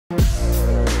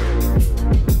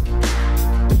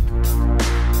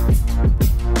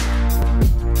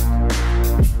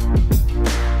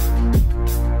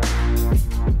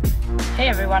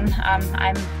everyone.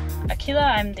 I'm Akela.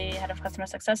 I'm the head of customer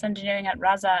success engineering at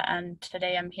Rasa, and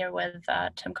today I'm here with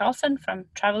Tim Carlson from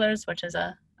Travelers, which is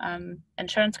a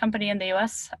insurance company in the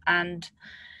US. And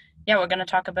yeah, we're going to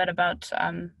talk a bit about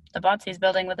the bots he's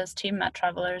building with his team at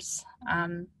Travelers.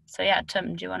 So yeah,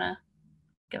 Tim, do you want to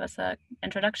give us an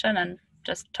introduction and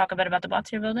just talk a bit about the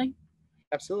bots you're building?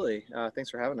 Absolutely.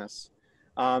 Thanks for having us.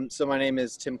 So my name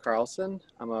is Tim Carlson.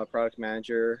 I'm a product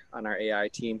manager on our AI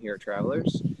team here at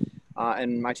Travelers.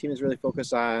 And my team is really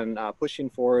focused on pushing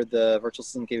forward the virtual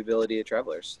assistant capability of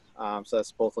Travelers. So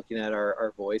that's both looking at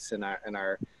our voice and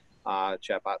our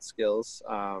chatbot skills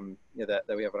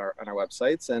that we have on our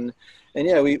websites. And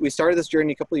yeah, we started this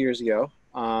journey a couple of years ago.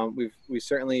 We've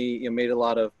certainly made a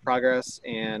lot of progress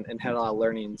and had a lot of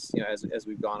learnings as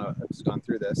we've gone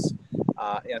through this.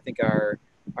 I think our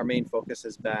main focus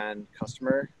has been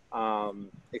customer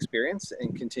experience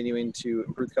and continuing to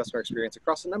improve the customer experience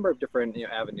across a number of different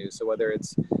avenues. So whether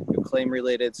it's claim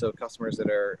related, so customers that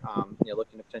are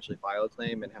looking to potentially file a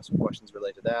claim and have some questions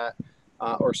related to that,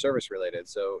 or service related.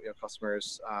 So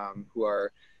customers who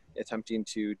are attempting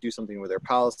to do something with their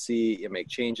policy, make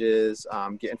changes,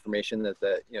 get information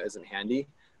that isn't handy.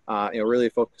 Really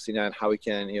focusing on how we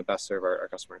can best serve our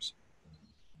customers.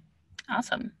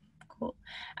 Awesome. Cool.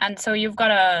 And so you've got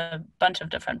a bunch of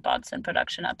different bots in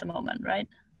production at the moment, right?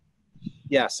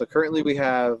 Yeah, so currently we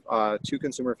have two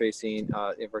consumer-facing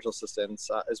virtual assistants,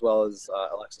 as well as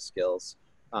Alexa skills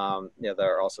that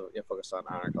are also focused on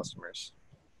our customers.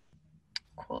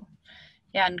 Cool.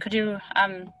 Yeah, and could you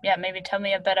maybe tell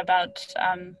me a bit about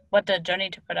what the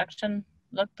journey to production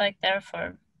looked like there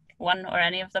for one or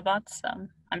any of the bots?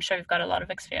 I'm sure you've got a lot of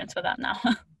experience with that now.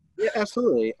 Yeah,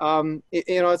 absolutely.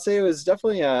 I'd say it was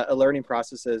definitely a learning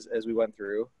process as we went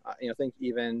through. I think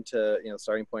even to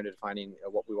starting point of defining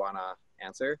what we want to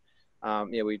answer.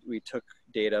 We took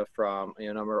data from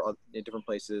a number of different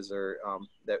places or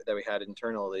that we had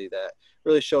internally that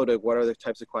really showed what are the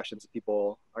types of questions that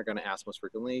people are going to ask most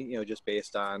frequently. Just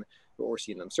based on what we're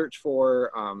seeing them search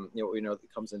for. What we know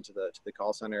that comes into the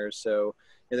call centers. So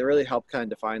they really helped kind of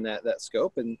define that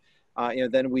scope. And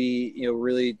then we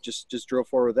really just drove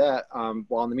forward with that.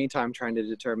 While in the meantime trying to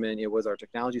determine what's our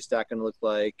technology stack going to look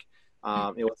like.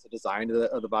 What's the design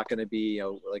of the bot going to be?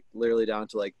 Like literally down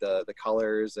to like the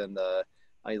colors and the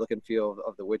look and feel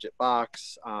of the widget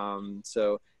box.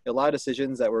 So a lot of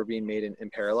decisions that were being made in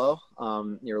parallel,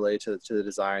 related to the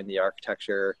design, the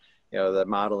architecture, the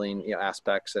modeling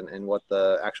aspects, and what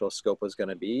the actual scope was going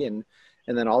to be. And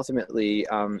then ultimately,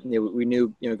 we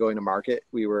knew going to market,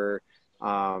 we were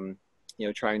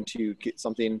trying to get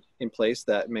something in place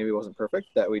that maybe wasn't perfect,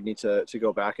 that we need to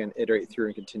go back and iterate through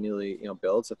and continually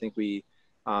build. So I think we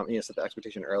set the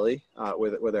expectation early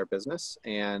with our business,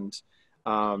 and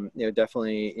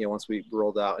definitely once we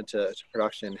rolled out into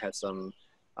production, had some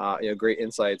great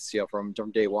insights from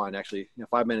day one. Actually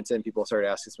 5 minutes in, people started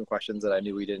asking some questions that I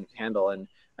knew we didn't handle, and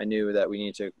I knew that we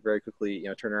needed to very quickly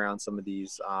turn around some of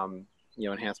these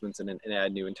enhancements and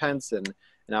add new intents and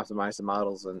optimize the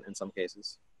models in some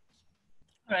cases.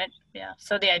 Right. Yeah.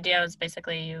 So the idea was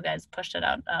basically you guys pushed it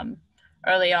out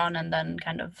early on, and then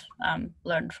kind of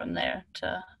learned from there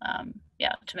to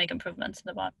make improvements in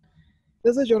the bot.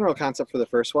 There's a general concept for the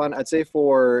first one. I'd say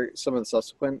for some of the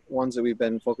subsequent ones that we've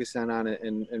been focusing on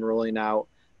and rolling out,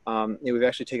 we've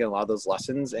actually taken a lot of those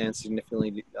lessons and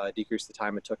significantly decreased the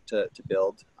time it took to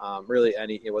build. Really,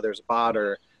 whether it's a bot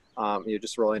or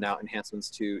just rolling out enhancements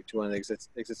to one of the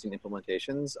existing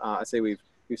implementations. I'd say we've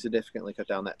significantly cut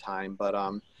down that time. But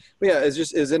yeah,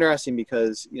 it's interesting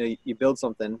because you build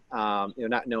something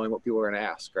not knowing what people are going to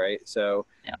ask, right? So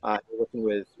you're working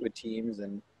with teams,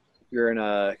 and if you're in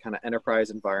a kind of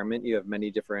enterprise environment, you have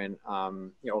many different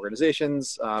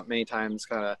organizations, many times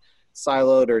kind of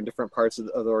siloed or in different parts of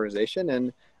the organization,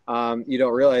 and you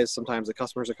don't realize sometimes the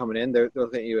customers are coming in, they're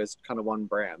looking at you as kind of one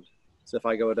brand. So if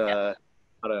I go to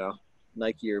I don't know,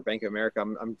 Nike or Bank of America,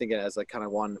 I'm thinking as like kind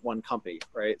of one company,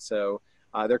 right? So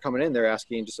they're coming in, they're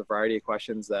asking just a variety of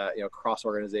questions that cross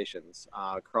organizations,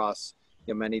 across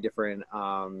many different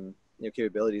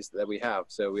capabilities that we have.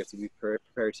 So we have to be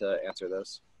prepared to answer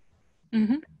those.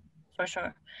 Mm-hmm. For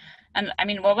sure. And I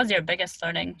mean, what was your biggest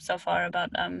learning so far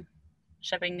about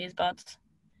shipping these bots?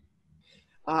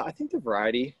 I think the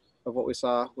variety of what we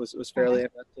saw was fairly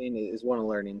interesting. Is one of the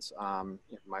learnings from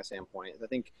my standpoint. I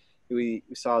think we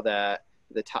saw that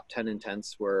the top 10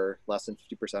 intents were less than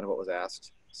 50% of what was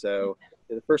asked. So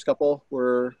the first couple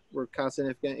were kind of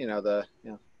significant. The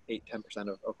 8-10%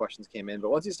 of questions came in, but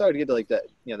once you started to get to like that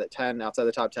that 10 outside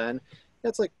the top 10,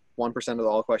 that's like 1% of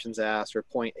all questions asked, or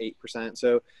 0.8%.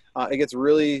 So it gets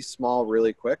really small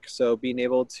really quick. So being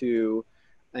able to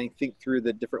I think through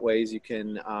the different ways you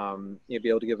can be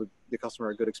able to give the customer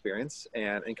a good experience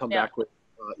and come Yeah. back with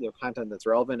content that's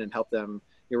relevant and help them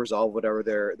resolve whatever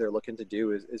they're looking to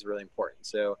do is really important.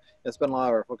 So that's been a lot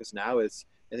of our focus now. Is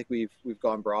I think we've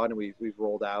gone broad and we've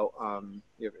rolled out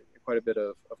quite a bit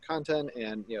of content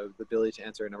and the ability to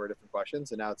answer a number of different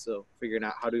questions. And now it's still figuring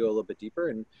out how to go a little bit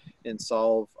deeper and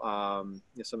solve some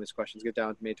of these questions, get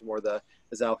down to more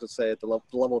as Alex would say, at the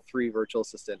level 3 virtual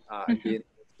assistant, and being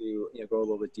able to go a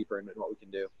little bit deeper in what we can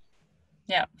do.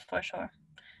 Yeah, for sure.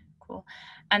 Cool.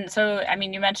 And so, I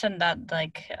mean, you mentioned that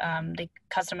the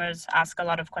customers ask a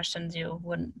lot of questions you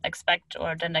wouldn't expect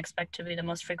or didn't expect to be the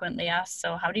most frequently asked.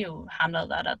 So how do you handle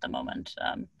that at the moment?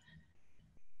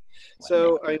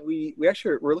 So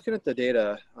we're looking at the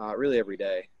data really every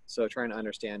day. So trying to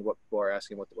understand what people are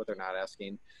asking, what they're not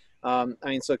asking.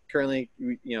 So currently,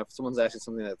 if someone's asking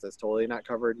something that's totally not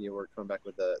covered, we're coming back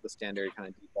with the standard kind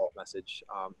of default message,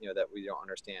 that we don't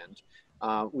understand.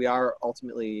 We are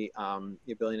ultimately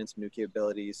building in some new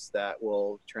capabilities that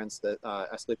will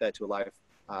escalate that to a live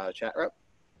chat rep.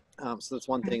 So that's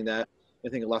one thing that I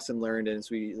think a lesson learned, and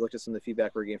as we looked at some of the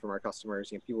feedback we're getting from our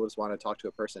customers, people just want to talk to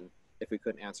a person if we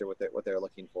couldn't answer what they're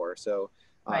looking for. So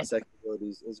that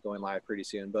capability is going live pretty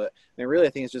soon. But really, I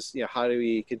think it's just how do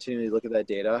we continually look at that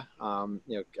data, on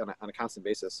a constant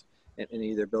basis, and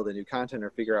either build a new content or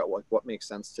figure out what makes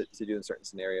sense to do in certain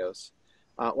scenarios.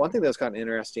 One thing that was kind of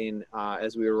interesting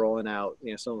as we were rolling out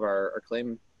some of our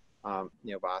claim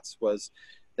bots was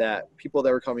that people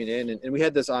that were coming in, and we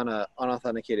had this on an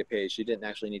unauthenticated page. You didn't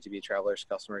actually need to be a Travelers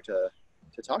customer to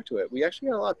talk to it. We actually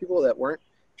got a lot of people that weren't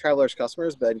Travelers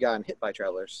customers, but had gotten hit by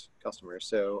Travelers customers.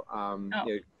 So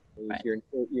your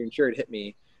insured hit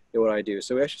me, what do I do?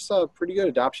 So we actually saw pretty good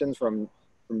adoptions from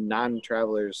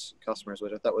non-Travelers customers,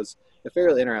 which I thought was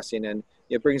fairly interesting. And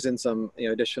it brings in some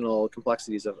additional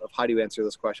complexities of how do you answer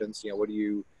those questions? What are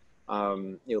you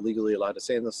legally allowed to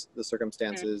say in the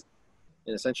circumstances?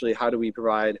 And essentially, how do we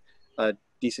provide a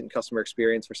decent customer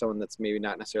experience for someone that's maybe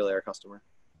not necessarily our customer?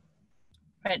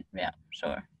 Right. Yeah,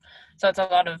 sure. So it's a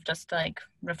lot of just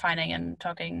refining and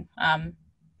talking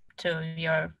to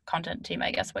your content team,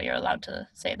 I guess, what you're allowed to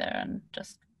say there, and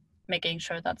just making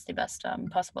sure that's the best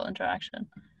possible interaction.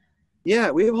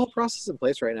 Yeah, we have a whole process in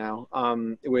place right now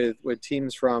with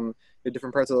teams from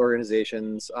different parts of the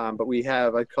organizations, but we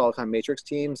have, I call it kind of matrix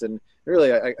teams, and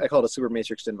really I call it a super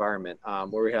matrixed environment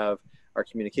where we have our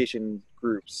communication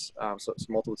groups, so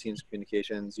multiple teams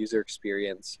communications, user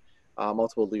experience,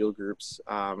 multiple legal groups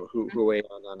who weigh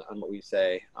on what we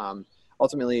say.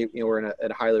 Ultimately, we're in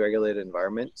a highly regulated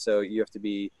environment, so you have to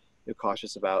be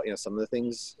cautious about some of the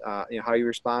things, how you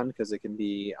respond, because it can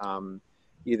be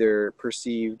either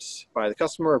perceived by the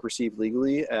customer or perceived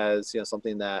legally as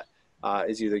something that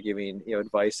is either giving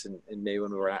advice, and maybe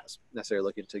when we were not necessarily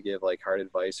looking to give hard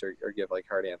advice or give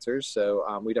hard answers.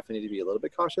 So we definitely need to be a little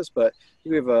bit cautious, but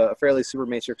we have a fairly super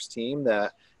matrix team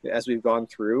that, as we've gone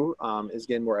through, is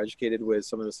getting more educated with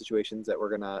some of the situations that we're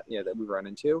gonna that we've run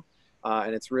into,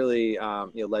 and it's really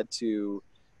led to,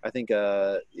 I think,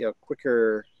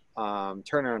 quicker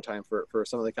turnaround time for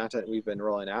some of the content we've been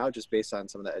rolling out, just based on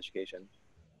some of that education.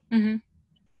 Mm-hmm.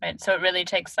 Right. So it really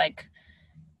takes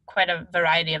quite a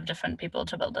variety of different people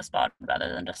to build a spot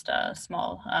rather than just a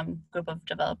small group of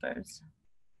developers.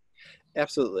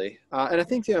 Absolutely, and I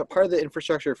think part of the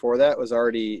infrastructure for that was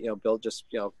already built. Just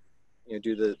do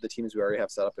the teams we already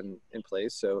have set up in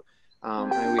place. So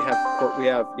and we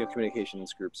have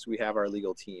communications groups. We have our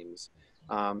legal teams.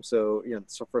 So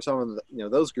for some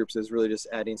of those groups is really just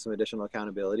adding some additional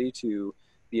accountability to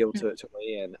be able to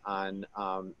weigh in on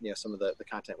some of the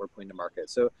content we're putting to market.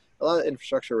 So a lot of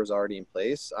infrastructure was already in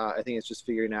place. I think it's just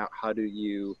figuring out how do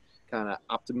you kind of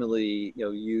optimally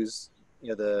use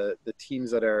the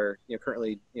teams that are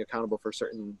currently accountable for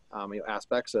certain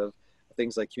aspects of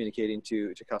things like communicating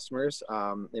to customers,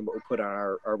 and what we put on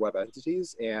our web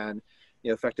entities, and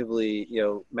effectively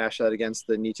mash that against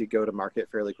the need to go to market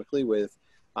fairly quickly with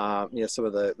some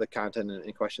of the content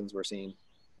and questions we're seeing.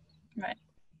 Right.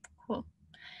 Cool.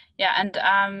 Yeah,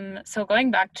 and so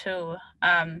going back to,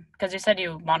 because you said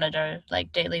you monitor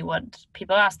daily what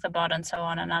people ask the bot and so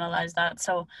on and analyze that.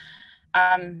 So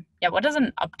what does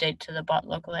an update to the bot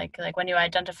look like? Like when you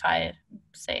identify,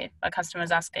 say, a customer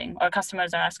is asking, or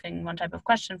customers are asking one type of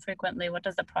question frequently, what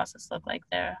does the process look like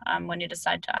there when you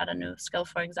decide to add a new skill,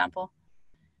 for example?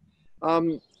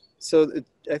 So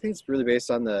I think it's really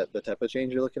based on the type of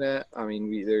change you're looking at. I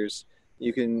mean,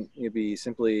 you can be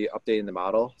simply updating the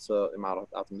model. So in model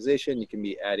optimization, you can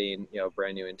be adding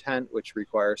brand new intent, which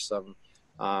requires some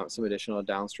additional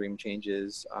downstream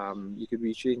changes. You could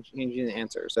be changing the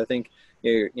answer. So I think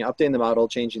updating the model,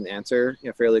 changing the answer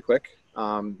fairly quick.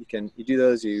 You do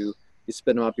those, you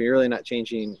spin them up. You're really not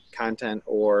changing content,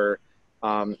 or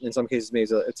in some cases maybe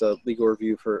it's a legal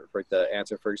review for the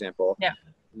answer, for example. Yeah.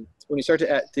 When you start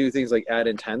to do things like add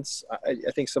intents,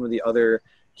 I think some of the other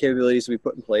capabilities we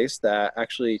put in place that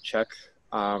actually check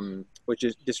which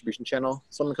is distribution channel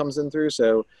someone comes in through.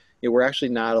 So we're actually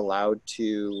not allowed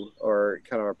to, or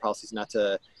kind of our policy is not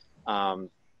to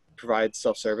provide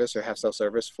self-service or have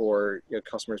self-service for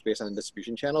customers based on the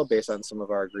distribution channel, based on some of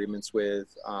our agreements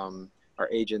with our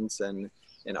agents and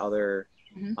other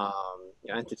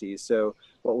entities. So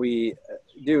what we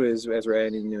do is, as we're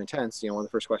adding new intents, one of the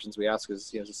first questions we ask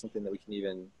is, is this something that we can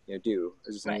even do?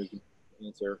 Is this something we can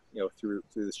answer through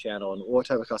this channel, and what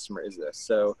type of customer is this?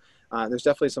 So there's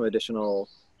definitely some additional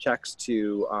checks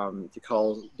to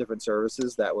call different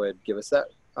services that would give us that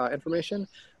information,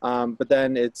 but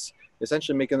then it's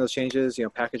essentially making those changes,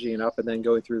 packaging it up, and then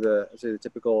going through the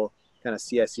typical kind of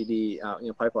CI/CD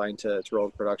pipeline to roll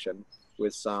to production,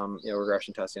 with some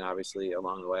regression testing obviously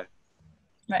along the way.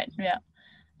 Right. Yeah.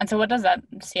 And so what does that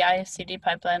CI/CD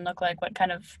pipeline look like? What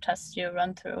kind of tests do you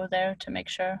run through there to make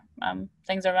sure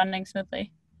things are running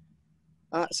smoothly?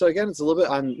 So again, it's a little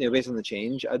bit on based on the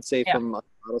change. I'd say from a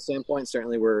model standpoint,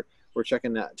 certainly we're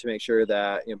checking that to make sure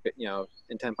that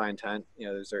intent by intent,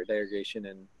 there's a degradation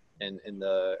in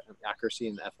the accuracy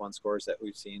and the F1 scores that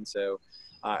we've seen. So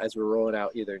as we're rolling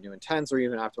out either new intents or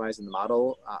even optimizing the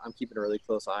model, I'm keeping a really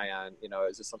close eye on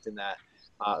is this something that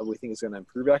we think is going to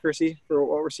improve accuracy for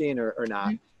what we're seeing or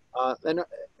not.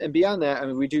 And beyond that, I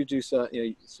mean, we do some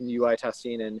UI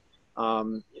testing, and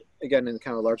again, in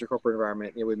kind of a larger corporate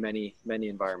environment, with many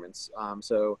environments.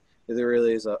 So there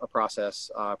really is a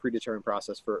process, predetermined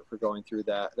process for going through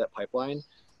that pipeline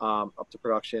up to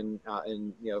production,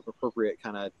 and appropriate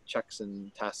kind of checks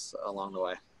and tests along the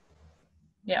way.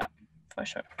 Yeah, for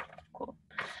sure. Cool.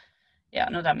 Yeah,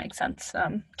 no, that makes sense.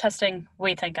 Testing,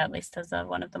 we think at least, is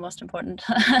one of the most important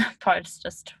parts,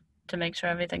 just to make sure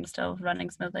everything's still running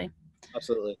smoothly.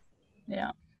 Absolutely.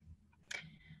 Yeah.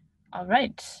 All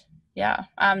right. Yeah.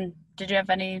 Did you have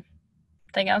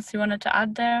anything else you wanted to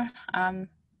add there?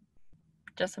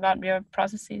 Just about your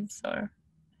processes, or?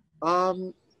 I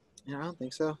don't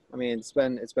think so. I mean, it's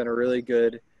been a really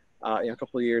good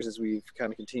couple of years as we've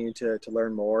kind of continued to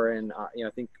learn more, and I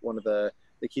think one of the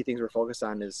key things we're focused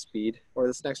on is speed over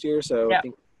this next year. So I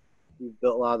think we've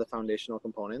built a lot of the foundational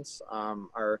components.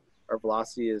 Our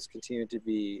velocity is continuing to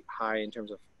be high in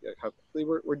terms of how quickly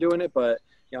we're doing it, but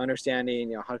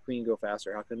understanding how can we go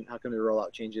faster? How can we roll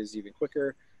out changes even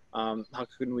quicker? How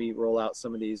can we roll out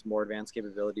some of these more advanced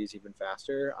capabilities even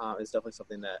faster? Is definitely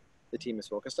something that the team is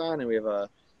focused on, and we have a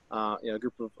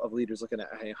group of leaders looking at,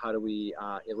 hey, how do we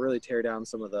really tear down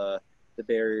some of the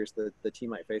barriers that the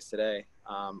team might face today,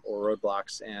 or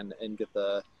roadblocks, and get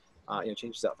the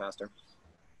changes out faster.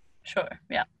 Sure.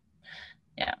 Yeah.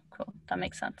 Cool. That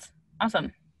makes sense.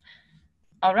 Awesome.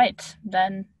 All right,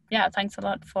 then. Yeah, thanks a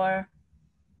lot for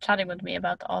chatting with me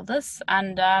about all this.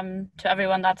 And to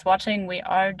everyone that's watching, we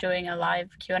are doing a live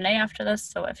Q&A after this.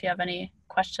 So if you have any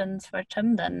questions for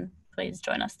Tim, then please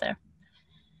join us there.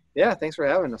 Yeah, thanks for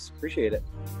having us. Appreciate it.